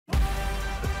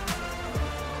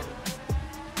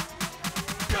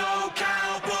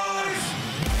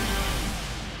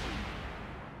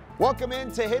Welcome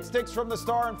into Hit Sticks from the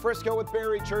Star in Frisco with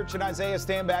Barry Church and Isaiah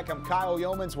Stanback. I'm Kyle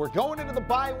Yeomans. We're going into the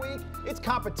bye week. It's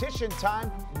competition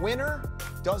time. Winner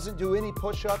doesn't do any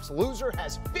push-ups. Loser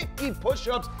has 50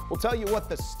 push-ups. We'll tell you what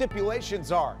the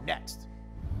stipulations are next.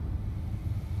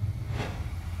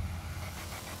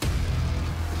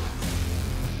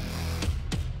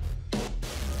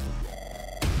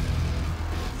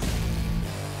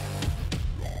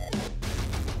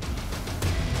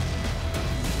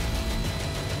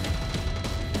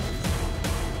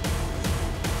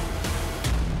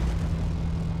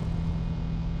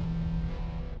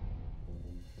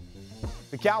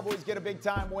 The Cowboys get a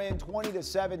big-time win,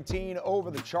 20-17 over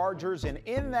the Chargers, and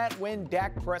in that win,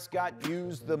 Dak Prescott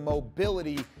used the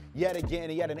mobility yet again.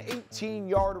 He had an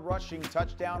 18-yard rushing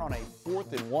touchdown on a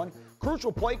 4th and 1.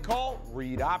 Crucial play call,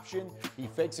 read option. He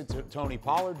fakes it to Tony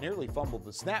Pollard, nearly fumbled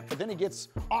the snap, but then he gets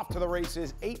off to the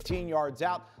races, 18 yards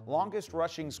out. Longest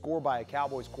rushing score by a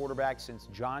Cowboys quarterback since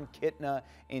John Kitna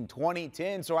in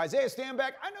 2010. So Isaiah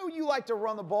Stanback, I know you like to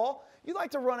run the ball. You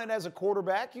like to run it as a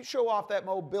quarterback. You show off that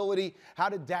mobility. How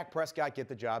did Dak Prescott get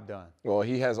the job done? Well,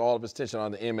 he has all of his attention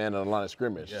on the end man on the line of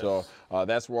scrimmage. Yes. So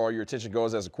that's where all your attention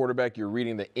goes as a quarterback. You're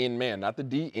reading the end man, not the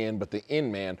D end, but the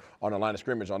end man on the line of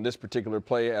scrimmage. On this particular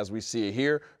play, as we see it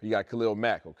here, you got Khalil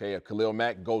Mack, okay? If Khalil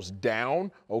Mack goes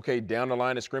down, okay, down the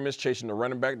line of scrimmage, chasing the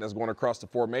running back that's going across the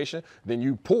formation, then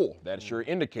you pull. That's your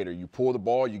indicator. You pull the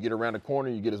ball, you get around the corner,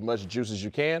 you get as much juice as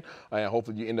you can, and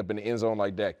hopefully you end up in the end zone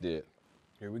like Dak did.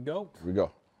 Here we go. Here we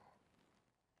go.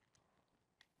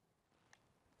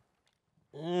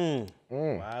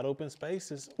 Wide open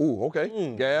spaces. Ooh,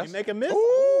 okay. Gas. You make a miss?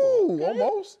 Ooh, okay.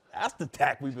 Almost. That's the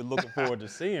tack we've been looking forward to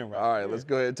seeing All right, let's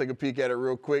go ahead and take a peek at it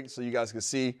real quick so you guys can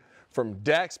see from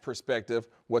Dak's perspective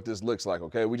what this looks like,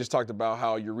 okay? We just talked about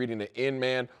how you're reading the end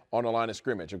man on the line of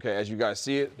scrimmage, okay? As you guys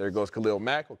see it, there goes Khalil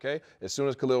Mack, okay? As soon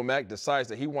as Khalil Mack decides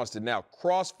that he wants to now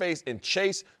cross-face and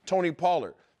chase Tony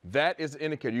Pollard, that is the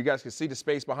indicator. You guys can see the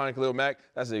space behind Khalil Mack.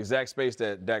 That's the exact space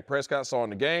that Dak Prescott saw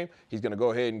in the game. He's going to go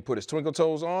ahead and put his twinkle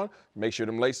toes on, make sure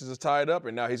them laces are tied up,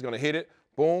 and now he's going to hit it.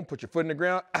 Boom, put your foot in the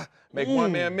ground, make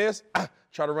one man miss,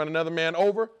 try to run another man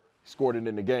over. Scored it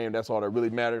in the game. That's all that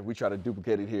really mattered. We try to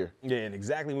duplicate it here. Yeah, and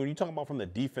exactly when you talk about from the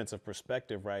defensive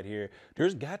perspective right here,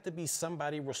 there's got to be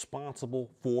somebody responsible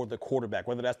for the quarterback,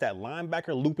 whether that's that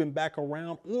linebacker looping back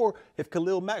around or if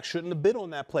Khalil Mack shouldn't have been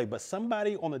on that play. But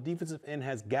somebody on the defensive end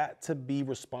has got to be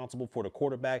responsible for the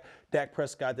quarterback. Dak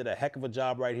Prescott did a heck of a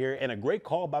job right here and a great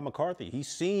call by McCarthy. He's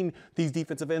seen these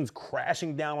defensive ends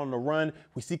crashing down on the run.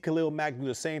 We see Khalil Mack do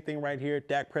the same thing right here.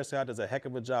 Dak Prescott does a heck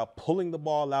of a job pulling the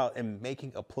ball out and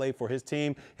making a play for his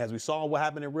team. As we saw what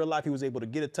happened in real life, he was able to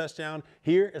get a touchdown.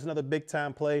 Here is another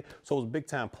big-time play. So it was a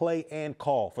big-time play and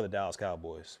call for the Dallas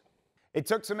Cowboys. It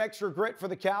took some extra grit for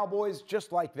the Cowboys,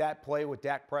 just like that play with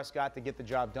Dak Prescott to get the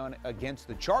job done against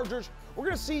the Chargers. We're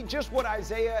going to see just what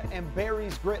Isaiah and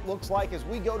Barry's grit looks like as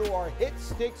we go to our Hit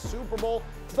Stick Super Bowl.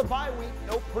 It's the bye week,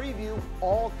 no preview,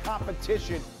 all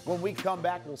competition. When we come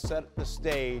back, we'll set the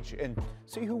stage and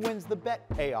see who wins the bet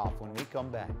payoff when we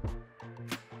come back.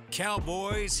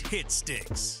 Cowboys Hit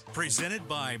Sticks, presented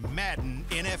by Madden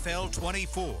NFL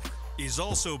 24, is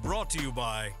also brought to you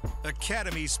by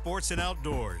Academy Sports and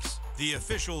Outdoors, the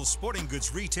official sporting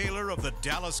goods retailer of the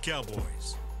Dallas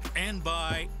Cowboys, and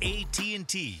by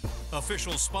AT&T,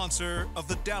 official sponsor of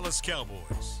the Dallas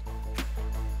Cowboys.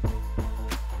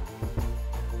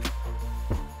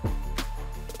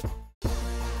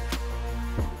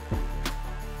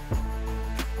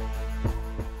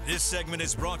 This segment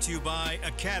is brought to you by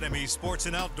Academy Sports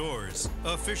and Outdoors,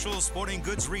 official sporting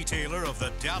goods retailer of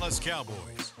the Dallas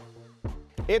Cowboys.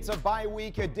 It's a bye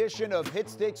week edition of Hit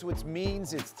Sticks, which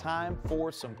means it's time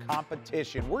for some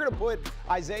competition. We're going to put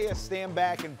Isaiah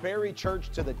Stanback and Barry Church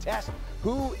to the test.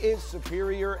 Who is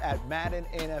superior at Madden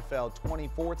NFL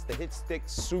 24? It's the Hit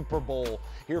Sticks Super Bowl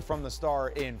here from the Star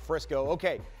in Frisco.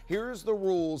 Okay, here's the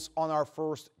rules on our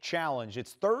first challenge.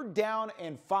 It's 3rd down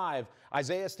and 5.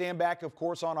 Isaiah Stanback, of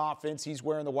course, on offense. He's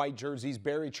wearing the white jerseys.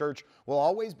 Barry Church will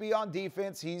always be on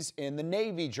defense. He's in the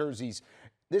navy jerseys.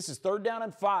 This is 3rd down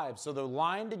and 5, so the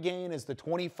line to gain is the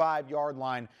 25-yard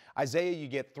line. Isaiah, you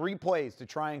get 3 plays to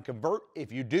try and convert.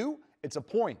 If you do, it's a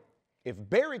point. If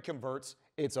Barry converts,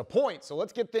 it's a point. So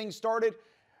let's get things started.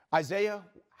 Isaiah,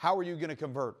 how are you going to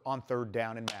convert on 3rd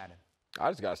down in Madden? I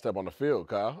just got to step on the field,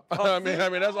 Kyle. I mean,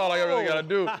 that's all I really got to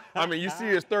do. I mean, you see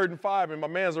it's 3rd and 5, and my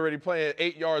man's already playing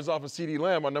 8 yards off of CeeDee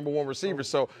Lamb, my #1 receiver.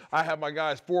 So I have my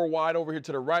guys 4 wide over here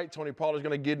to the right. Tony Pollard's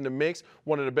going to get in the mix.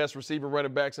 One of the best receiving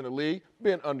running backs in the league.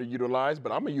 Been underutilized,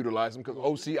 but I'm going to utilize him because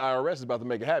OCIRS is about to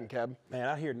make it happen, Captain. Man,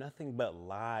 I hear nothing but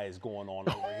lies going on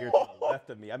over here to the left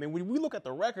of me. I mean, when we look at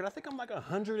the record, I think I'm like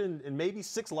 100 and maybe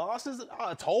 6 losses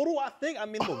total, I think. I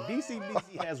mean, look,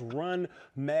 DCBC has run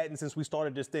Madden since we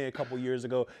started this thing a couple years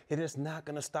ago, and it's not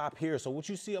going to stop here. So what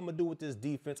you see I'm going to do with this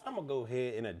defense, I'm going to go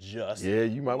ahead and adjust. Yeah,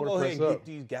 you might want to press up. Go ahead and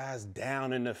get these guys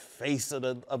down in the face of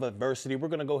adversity. We're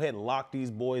going to go ahead and lock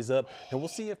these boys up, and we'll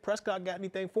see if Prescott got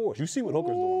anything for us. You see what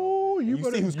Hooker's doing. You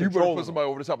better put somebody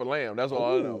over the top of Lamb. That's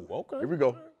all I know. Okay. Here we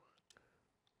go.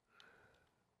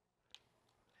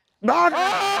 Oh!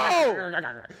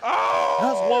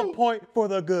 That's 1 point for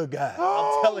the good guy.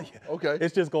 I'm telling you. Okay.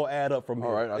 It's just going to add up from here.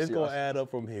 All right, it's going to add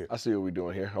up from here. I see what we're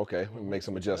doing here. Okay. Let me make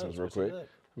some adjustments real quick.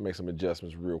 Make some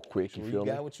adjustments real quick. You feel me?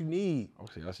 You got what you need.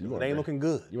 Okay, I see. It ain't looking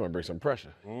good. You want to bring some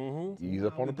pressure. Ease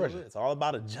up on the pressure. It's all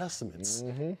about adjustments.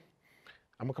 I'm going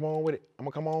to come on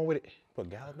with it. Put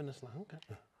Gallup in the slide. Okay.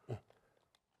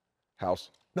 House.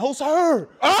 No, sir.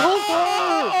 No,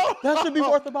 sir. That should be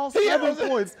worth about 7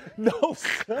 points. No,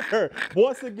 sir.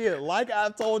 Once again, like I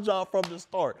told y'all from the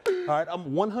start. All right,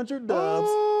 I'm 100 dubs.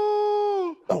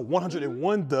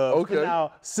 101 dubs. Okay. But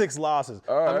now 6 losses.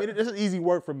 All right. I mean, this is easy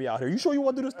work for me out here. You sure you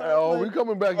want to do this? Oh, we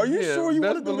coming back Are you again. sure you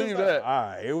want to Best do this? believe that. All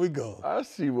right, here we go. I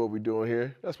see what we're doing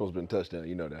here. That's supposed to be a touchdown.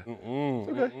 You know that. It's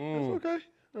okay. It's okay.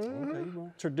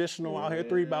 Okay, traditional out here,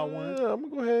 3-by-1. Yeah, I'm going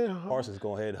to go ahead. Parsons,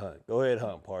 go ahead and hunt. Go ahead and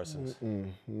hunt, Parsons.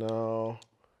 No.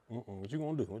 What you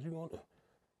going to do? What you going to do?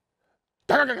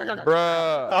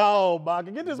 Bruh. Oh,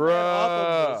 Baca, get this man off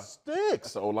of the sticks.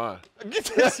 That's the O-line. Get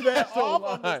this man off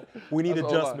of O-line. the We need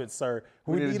That's adjustments, sir.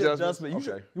 We need adjustments.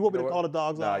 Okay. You want me to what? call the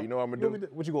dogs Nah, out? you know what I'm going to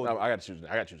do? What you going to do? I got to choose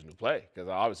a new play because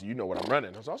obviously you know what I'm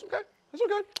running. So that's okay. That's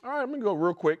okay. All right, I'm going to go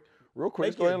real quick.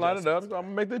 Let's go ahead and line it up. I'm going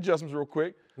to make the adjustments real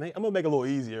quick. I'm going to make it a little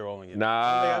easier on you.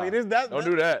 Nah. I mean, don't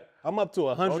do that. I'm up to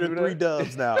 103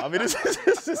 dubs now. I mean, this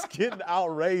is getting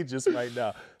outrageous right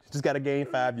now. Just got to gain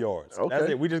 5 yards. Okay.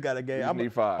 That's it. We just got to gain. You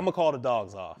need 5. I'm going to call the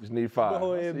dogs off. Just need 5.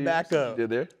 Go ahead and back up. You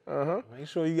did there. Make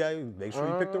sure you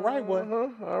pick the right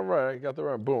one. All right. Got the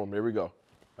right. Boom. There we go.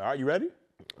 All right, you ready?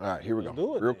 All right, here we go.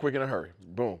 Do it, real quick in a hurry.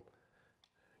 Boom.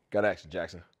 Got action,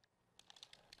 Jackson.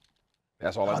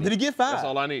 That's all I need. Did he get 5? That's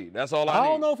all I need. That's all I need. I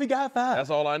don't know if he got 5.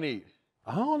 That's all I need.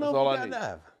 I don't know That's all if I he need. got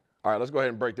 5. All right, let's go ahead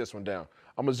and break this one down.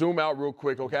 I'm going to zoom out real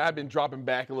quick, okay? I've been dropping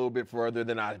back a little bit further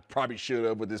than I probably should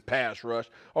have with this pass rush.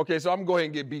 Okay, so I'm going to go ahead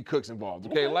and get B. Cooks involved,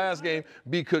 okay? Last game,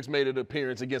 B. Cooks made an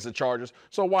appearance against the Chargers,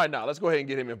 so why not? Let's go ahead and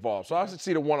get him involved. So I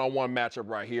see the one-on-one matchup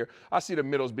right here. I see the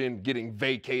middle's getting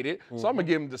vacated, so I'm going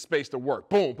to give him the space to work.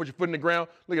 Boom, put your foot in the ground.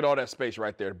 Look at all that space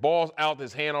right there. The ball's out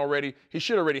his hand already. He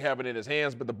should already have it in his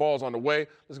hands, but the ball's on the way.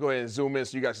 Let's go ahead and zoom in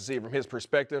so you guys can see it from his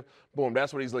perspective. Boom,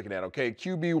 that's what he's looking at, okay?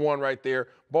 QB1 right there.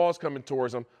 Ball's coming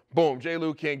towards him. Boom,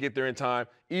 J-Lou can't get there in time.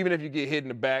 Even if you get hit in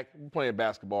the back, we're playing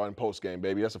basketball in post-game,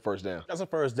 baby. That's a first down. That's a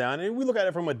first down. And we look at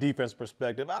it from a defense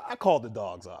perspective. I called the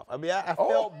dogs off. I mean, I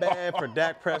felt bad for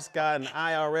Dak Prescott and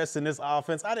IRS in this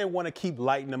offense. I didn't want to keep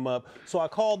lighting them up, so I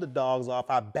called the dogs off.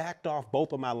 I backed off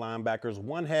both of my linebackers.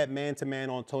 One had man-to-man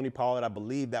on Tony Pollard. I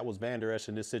believe that was Van Der Esch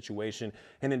in this situation.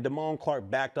 And then Damone Clark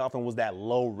backed off and was that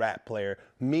low rat player,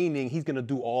 meaning he's going to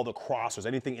do all the crossers.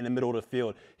 Anything in the middle of the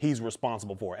field, he's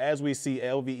responsible for. As we see,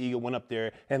 LV Eagle went up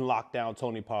there and locked down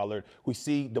Tony Pollard. We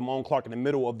see Damone Clark in the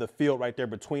middle of the field right there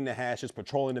between the hashes,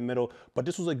 patrolling the middle. But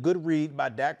this was a good read by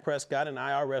Dak Prescott and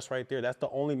IRS right there. That's the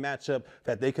only matchup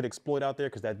that they could exploit out there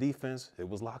because that defense, it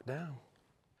was locked down.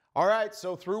 All right,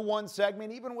 so through one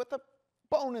segment, even with a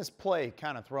bonus play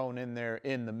kind of thrown in there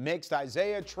in the mix,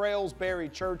 Isaiah trails Barry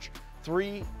Church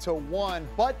 3-1.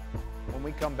 But when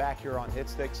we come back here on Hit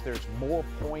Sticks, there's more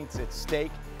points at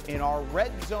stake. In our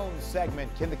red zone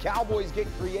segment, can the Cowboys get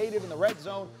creative in the red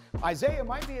zone? Isaiah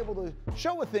might be able to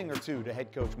show a thing or two to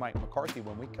head coach Mike McCarthy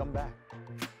when we come back.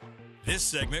 This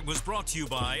segment was brought to you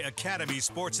by Academy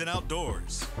Sports and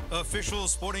Outdoors, official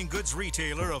sporting goods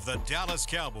retailer of the Dallas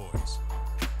Cowboys.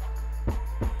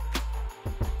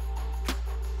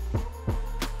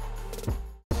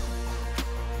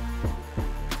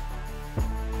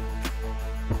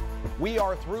 We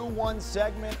are through one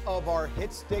segment of our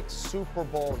Hit Sticks Super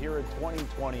Bowl here in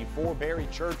 2024. Barry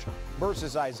Church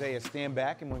versus Isaiah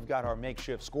Stanback, and we've got our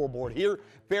makeshift scoreboard here.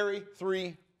 Barry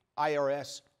 3,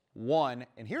 IRS 1.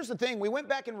 And here's the thing, we went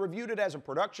back and reviewed it as a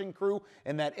production crew,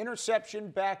 and that interception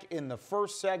back in the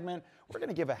first segment We're going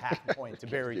to give a half point to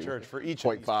Barry Church for each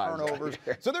of these 0.5. turnovers.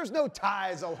 So there's no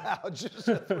ties allowed, just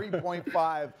a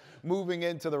 3.5 moving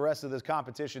into the rest of this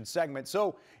competition segment.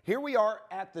 So here we are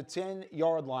at the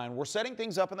 10-yard line. We're setting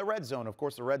things up in the red zone. Of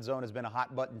course, the red zone has been a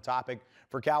hot-button topic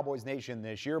for Cowboys Nation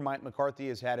this year. Mike McCarthy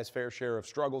has had his fair share of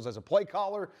struggles as a play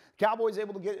caller. Cowboys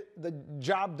able to get the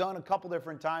job done a couple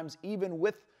different times, even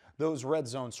with those red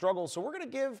zone struggles. So we're going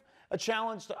to give a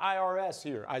challenge to IRS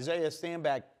here. Isaiah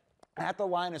Stanback at the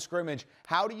line of scrimmage.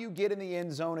 How do you get in the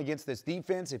end zone against this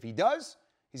defense? If he does,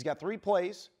 he's got 3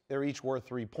 plays. They're each worth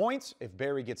 3 points. If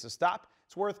Barry gets a stop,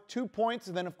 it's worth 2 points.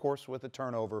 And then, of course, with a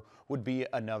turnover would be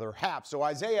another half. So,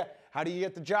 Isaiah, how do you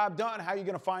get the job done? How are you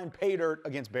going to find pay dirt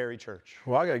against Barry Church?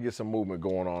 Well, I got to get some movement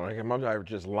going on. I'm not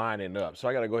just lining up. So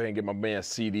I got to go ahead and get my man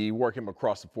CD, work him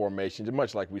across the formation,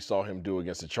 much like we saw him do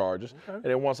against the Chargers. Okay. And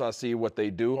then once I see what they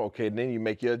do, okay, then you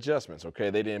make your adjustments. Okay,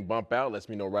 they didn't bump out. Lets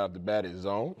me know right off the bat it's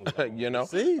zone. You know,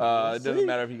 it doesn't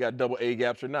matter if you got double A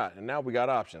gaps or not. And now we got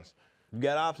options. You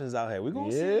got options out here. We're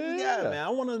going to see what we got, man. I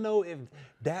want to know if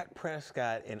Dak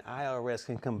Prescott and IRS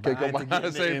can combine to get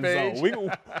in the end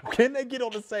zone. Can they get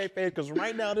on the same page? Because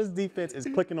right now this defense is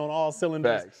clicking on all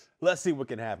cylinders. Facts. Let's see what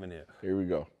can happen here. Here we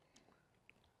go.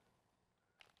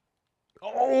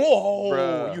 Oh,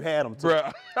 Bruh. you had them too.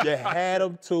 Bruh. You had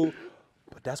them too.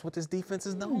 But that's what this defense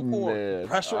is known for. Man.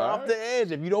 Pressure off the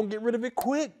edge. If you don't get rid of it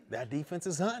quick, that defense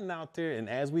is hunting out there. And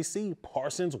as we see,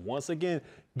 Parsons once again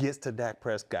gets to Dak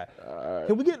Prescott.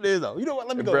 Can we get there though? You know what?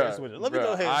 Let me go ahead and switch it. Let me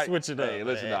go ahead and switch it up. Hey,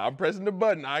 listen, I'm pressing the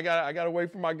button. I gotta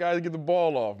wait for my guy to get the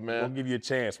ball off, man. We're gonna give you a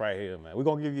chance right here, man. We're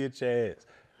gonna give you a chance.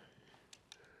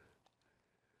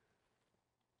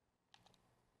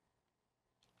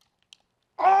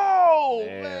 Oh,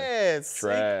 man.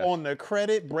 Sink on the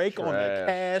credit, break on the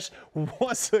cash.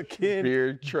 Once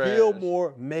again,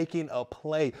 Gilmore making a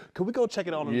play. Can we go check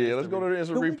it out? Yeah, let's go to the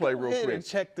instant replay real quick. And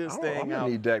check this thing out. I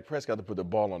need Dak Prescott to put the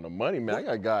ball on the money, man. I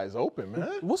got guys open, man.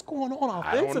 What's going on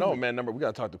offensively? I don't know, man. We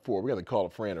got to talk to Ford. We got to call a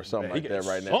friend or something like that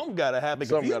right now. Something got to happen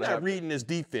because he's not reading this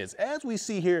defense. As we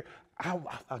see here, I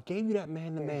gave you that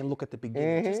man-to-man look at the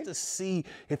beginning just to see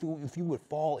if you would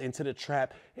fall into the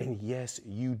trap, and yes,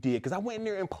 you did. Because I went in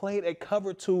there and played a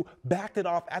cover 2, backed it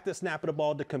off at the snap of the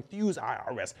ball to confuse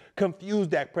IRS, confuse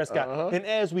Dak Prescott. And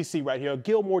as we see right here,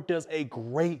 Gilmore does a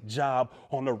great job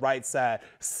on the right side,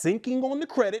 sinking on the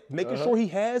credit, making sure he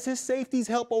has his safeties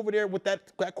help over there with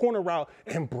that corner route,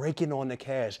 and breaking on the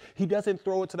cash. He doesn't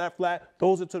throw it to that flat,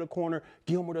 throws it to the corner.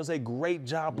 Gilmore does a great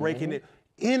job breaking it.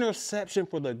 Interception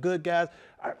for the good guys.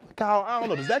 Kyle, I don't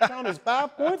know. Does that count as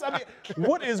 5 points? I mean,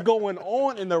 what is going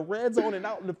on in the red zone and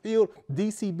out in the field?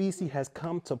 DCBC has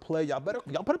come to play. Y'all better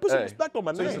put some respect on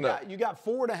my name. You got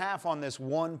 4.5 on this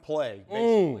one play,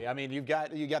 basically. I mean, you got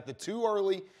the 2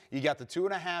 early, you got the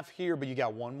 2.5 here, but you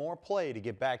got one more play to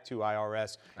get back to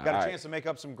IRS. Got a chance to make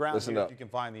up some ground here if you can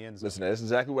find the end zone. Listen, that's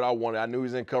exactly what I wanted. I knew he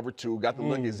was in cover 2. Got the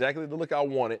look, exactly the look I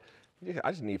wanted. Yeah,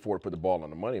 I just need Ford to put the ball on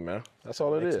the money, man. That's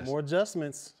all it is. More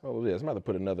adjustments. That's all it is. I'm about to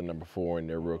put another number 4 in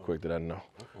there real quick that I know.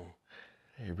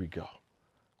 Here we go.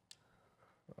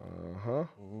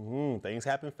 Things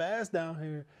happen fast down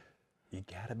here. You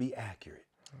got to be accurate.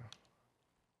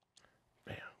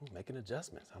 Bam. Making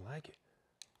adjustments. I like it.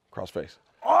 Cross face.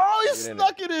 Oh, he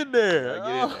snuck it in there.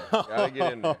 Gotta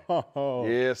get in there.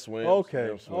 Yeah, swim.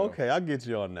 Okay. Swim. Okay, I'll get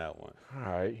you on that one.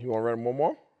 All right. You want to run one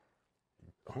more?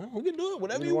 We can do it.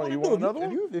 Whatever you want to do. Another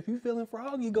one? If you feeling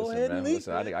froggy, go ahead and leave.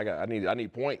 Listen, I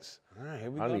need points. All right, here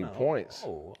we go. I need points.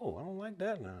 Oh, I don't like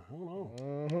that now. Hold on.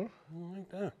 I don't like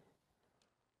that.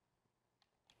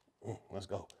 Let's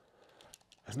go.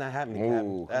 That's not happening.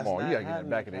 Ooh, come on. You got to get in the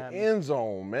back of the end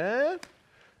zone, man.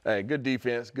 Hey, good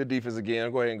defense. Good defense again.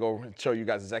 I'll go ahead and go and show you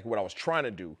guys exactly what I was trying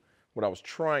to do.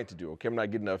 Okay, I'm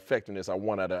not getting the effectiveness I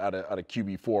want out of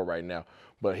QB4 right now.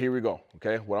 But here we go,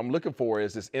 okay? What I'm looking for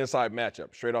is this inside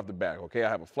matchup straight off the back, okay? I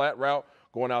have a flat route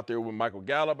going out there with Michael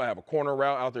Gallup. I have a corner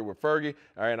route out there with Fergie.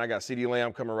 All right, and I got CeeDee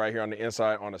Lamb coming right here on the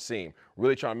inside on the seam.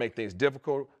 Really trying to make things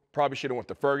difficult. Probably should have went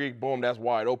to Fergie. Boom, that's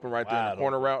wide open right there in the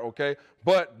corner route, okay?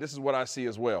 But this is what I see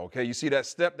as well, okay? You see that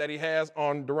step that he has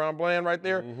on Deron Bland right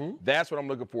there? That's what I'm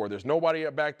looking for. There's nobody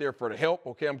back there for the help,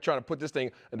 okay? I'm trying to put this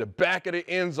thing in the back of the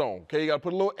end zone, okay? You got to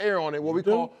put a little air on it, what we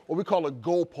call a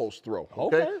goalpost throw,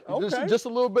 okay? Just a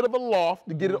little bit of a loft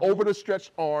to get it over the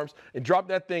stretched arms and drop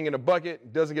that thing in the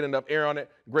bucket. Doesn't get enough air on it.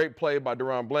 Great play by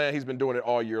Deron Bland. He's been doing it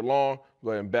all year long. Go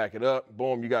ahead and back it up.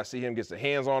 Boom, you got to see him gets the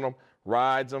hands on him.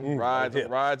 Rides him.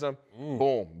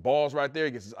 Boom. Ball's right there.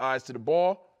 He gets his eyes to the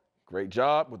ball. Great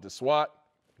job with the SWAT.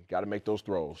 Got to make those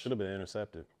throws. Should have been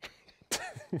intercepted.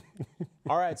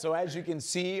 All right, so as you can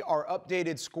see, our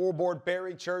updated scoreboard,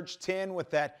 Barry Church 10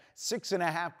 with that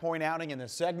 6.5-point outing in the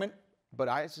segment. But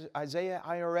Isaiah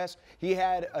IRS, he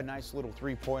had a nice little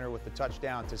three-pointer with the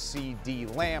touchdown to C.D.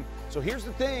 Lamb. So here's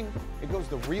the thing. It goes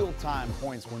to real-time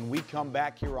points when we come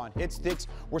back here on Hit Sticks.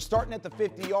 We're starting at the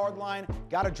 50-yard line.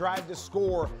 Got to drive to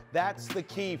score. That's the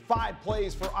key. 5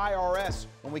 plays for IRS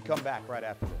when we come back right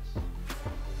after this.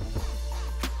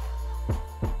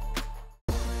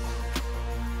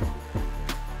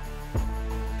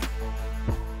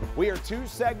 We are 2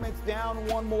 segments down,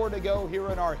 1 more to go here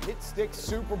in our Hit Sticks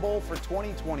Super Bowl for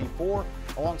 2024.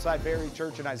 Alongside Barry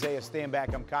Church and Isaiah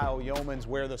Stanback, I'm Kyle Yeomans,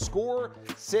 where the score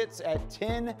sits at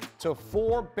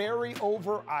 10-4. Barry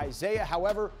over Isaiah.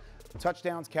 However,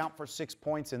 touchdowns count for 6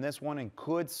 points in this one and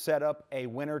could set up a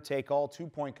winner-take-all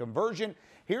 2-point conversion.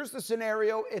 Here's the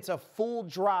scenario. It's a full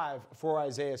drive for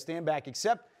Isaiah Stanback,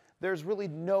 except there's really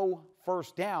no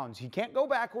first downs. He can't go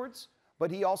backwards, but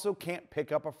he also can't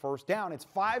pick up a first down. It's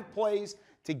 5 plays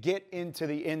to get into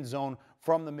the end zone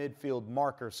from the midfield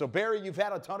marker. So, Barry, you've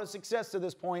had a ton of success to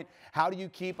this point. How do you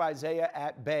keep Isaiah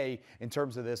at bay in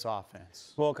terms of this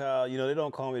offense? Well, Kyle, you know, they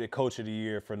don't call me the coach of the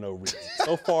year for no reason.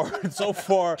 So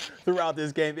far throughout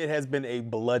this game, it has been a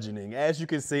bludgeoning. As you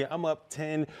can see, I'm up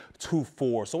 10-4.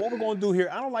 So what we're going to do here,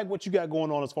 I don't like what you got going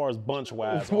on as far as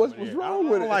bunch-wise. What's wrong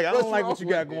with it? I don't like what you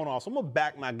got going on. So I'm going to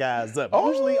back my guys up.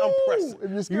 Oh, Usually I'm pressing.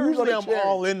 Usually I'm chair.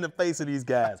 all in the face of these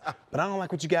guys. But I don't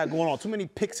like what you got going on. Too many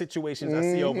pick situations I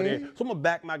see over there. So I'm going to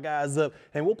back my guys up,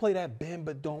 and we'll play that bend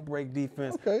but don't break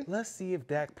defense. Okay. Let's see if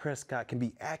Dak Prescott can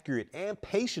be accurate and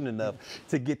patient enough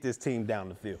to get this team down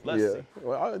the field. Let's see.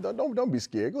 Well, don't be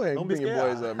scared. Go ahead and bring your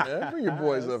boys up, man. Bring your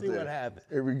boys up Let's see there. what happens.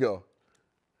 Here we go.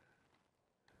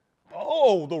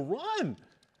 Oh, the run.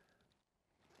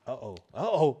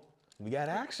 Uh-oh. We got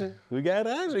action. We got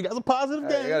some positive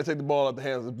game. You got to take the ball out the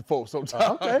hands of the folks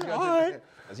sometimes. Okay, all right.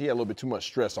 He had a little bit too much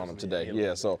stress on him today.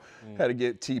 Yeah, so had to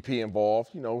get TP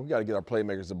involved. You know, we got to get our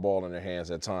playmakers the ball in their hands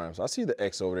at times. I see the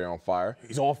X over there on fire.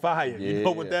 He's on fire. Yeah. You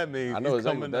know what that means. I know He's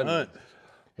exactly coming what that to hunt. means.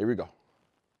 Here we go.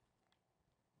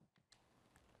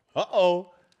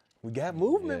 Uh-oh. We got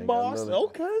movement, Yeah, boss. got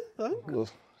Okay.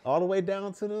 All the way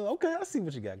down to the, okay, I see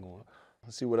what you got going.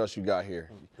 Let's see what else you got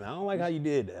here. I don't like how you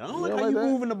did that. I don't like don't how like you that?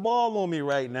 moving the ball on me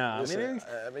right now. Listen,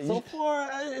 I mean, so far,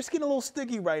 it's getting a little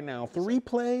sticky right now. 3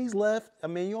 plays left. I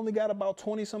mean, you only got about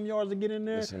 20-some yards to get in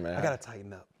there. Listen, man, I got to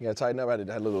tighten up. You got to tighten up. I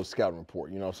had a little scouting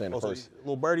report, you know what I'm saying? So First,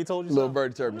 little birdie told you little something?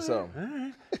 birdie told me something. All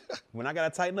right. When I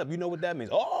got to tighten up, you know what that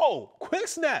means. Oh, quick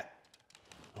snap.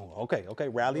 Oh, okay.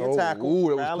 Rally and tackle.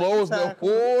 Ooh, that was Rally close and there. tackle.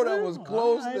 Oh, that was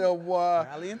close All right. there, boy.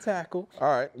 Rally and tackle. All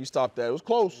right, you stopped that. It was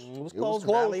close. It was close.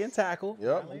 Rally and tackle.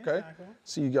 Yep, Rally and okay. tackle.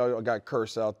 See, you got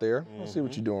Curse out there. Let's see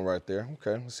what you're doing right there.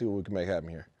 Okay, let's see what we can make happen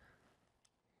here.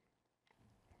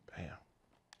 Bam.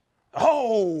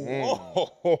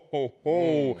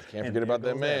 Can't forget about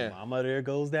that man. Mama, there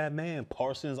goes that man.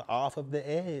 Parsons off of the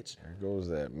edge. There goes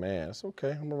that man. It's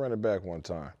okay. I'm going to run it back one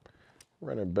time.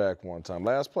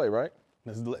 Last play, right?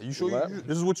 You sure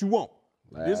this is what you want?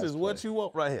 This Last is what play. you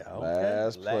want right here. Okay.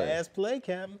 Last play.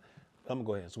 Captain. I'm going to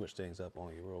go ahead and switch things up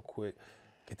on you real quick.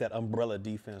 Get that umbrella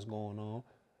defense going on.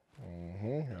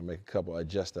 I'll make a couple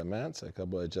adjustments.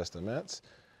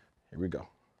 Here we go.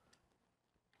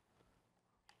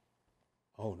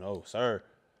 Oh, no, sir.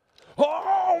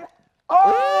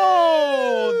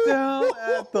 Oh, down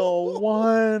at the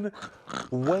 1.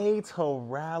 Way to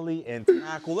rally and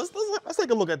tackle. Let's take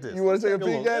a look at this. You want to take a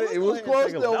peek at it? It was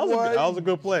close, though, boy. That was a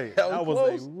good play. That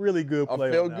was a really good play.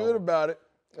 I felt good about it.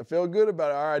 All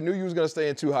right, I knew you was going to stay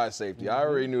in too high safety. I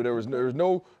already knew there was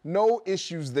no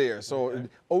issues there. So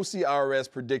OCRS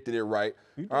predicted it right.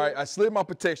 All right, I slid my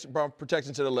protection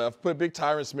to the left, put big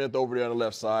Tyron Smith over there on the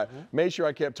left side, made sure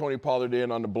I kept Tony Pollard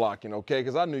in on the blocking, okay,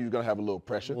 because I knew you were going to have a little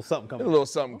pressure. A little something coming. A little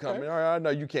something coming. All right, I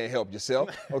know you can't help yourself,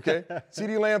 okay?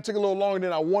 C.D. Lamb took a little longer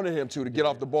than I wanted him to get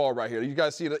off the ball right here. You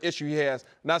guys see the issue he has,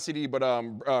 not C.D., but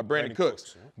Brandon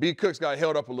Cooks. B. Cooks got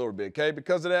held up a little bit, okay?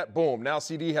 Because of that, boom, now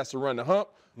C.D. has to run the hump.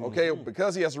 Okay,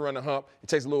 because he has to run the hump, it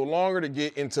takes a little longer to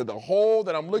get into the hole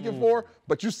that I'm looking for,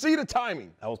 but you see the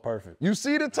timing. That was perfect. You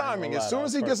see the timing. As soon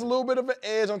as he gets a little bit of an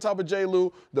edge on top of J.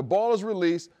 Lou, the ball is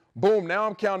released. Boom, now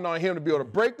I'm counting on him to be able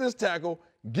to break this tackle,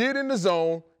 get in the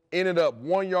zone, ended up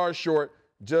 1 yard short,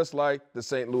 just like the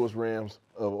St. Louis Rams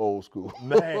of old school.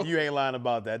 Man, you ain't lying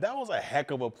about that. That was a heck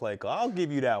of a play call. I'll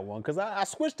give you that one because I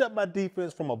switched up my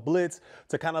defense from a blitz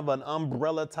to kind of an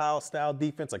umbrella style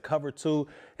defense, a cover 2,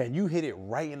 and you hit it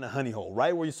right in the honey hole,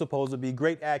 right where you're supposed to be.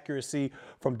 Great accuracy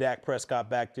from Dak Prescott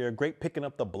back there. Great picking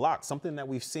up the block, something that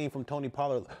we've seen from Tony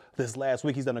Pollard this last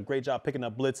week. He's done a great job picking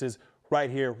up blitzes right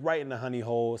here, right in the honey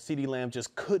hole. C.D. Lamb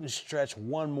just couldn't stretch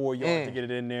 1 more yard to get it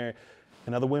in there.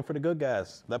 Another win for the good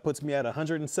guys. That puts me at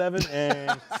 107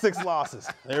 and 6 losses.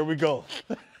 There we go.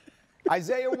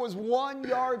 Isaiah was 1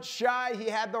 yard shy. He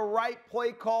had the right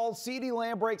play call. CeeDee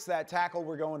Lamb breaks that tackle.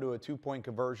 We're going to a 2-point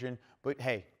conversion. But,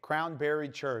 hey, Crown Berry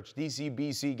Church,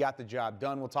 DCBC got the job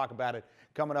done. We'll talk about it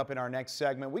coming up in our next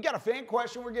segment. We got a fan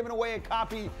question. We're giving away a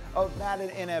copy of Madden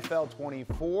NFL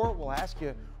 24. We'll ask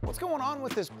you, what's going on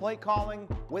with this play calling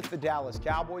with the Dallas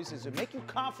Cowboys? Does it make you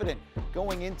confident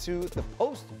going into the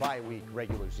post-bye week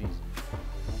regular season?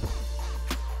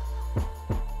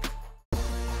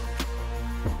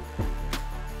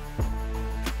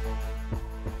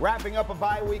 Wrapping up a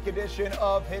bye week edition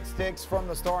of Hit Sticks from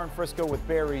the Star in Frisco with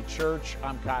Berry Church.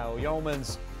 I'm Kyle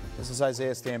Yeomans. This is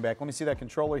Isaiah Stanback. Let me see that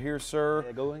controller here, sir.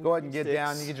 Yeah, go ahead and get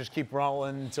down. You can just keep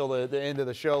rolling until the end of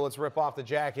the show. Let's rip off the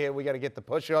jacket. We got to get the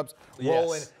push-ups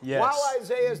rolling. Yes. While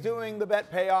Isaiah's doing the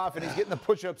bet payoff and he's getting the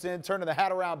push-ups in, turning the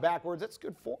hat around backwards, that's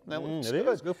good form. That looks it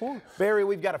is good form. Barry,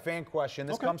 we've got a fan question.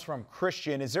 This comes from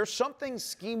Christian. Is there something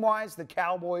scheme-wise the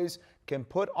Cowboys can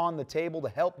put on the table to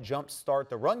help jumpstart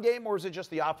the run game, or is it just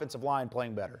the offensive line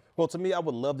playing better? Well, to me, I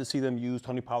would love to see them use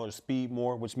Tony Pollard's speed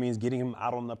more, which means getting him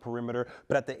out on the perimeter.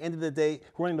 But at the end of the day,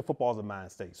 running the football is a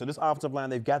mind state. So this offensive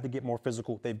line, they've got to get more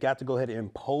physical. They've got to go ahead and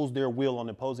impose their will on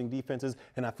opposing defenses.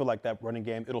 And I feel like that running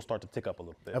game, it'll start to tick up a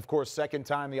little bit. Of course, second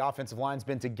time the offensive line's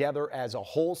been together as a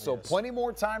whole, so plenty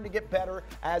more time to get better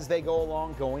as they go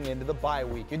along going into the bye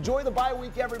week. Enjoy the bye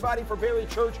week, everybody. For Berry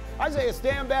Church, Isaiah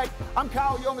Stanback, I'm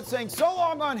Kyle Yeoman saying so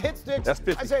long on Hit Sticks. That's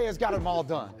 50. Isaiah's got them all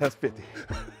done. That's 50.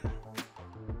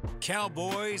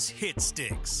 Cowboys Hit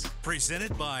Sticks,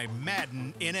 presented by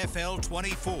Madden NFL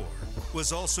 24,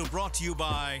 was also brought to you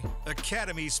by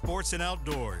Academy Sports and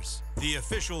Outdoors, the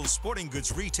official sporting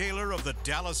goods retailer of the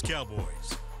Dallas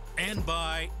Cowboys, and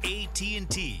by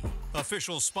AT&T,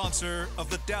 official sponsor of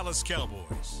the Dallas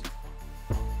Cowboys.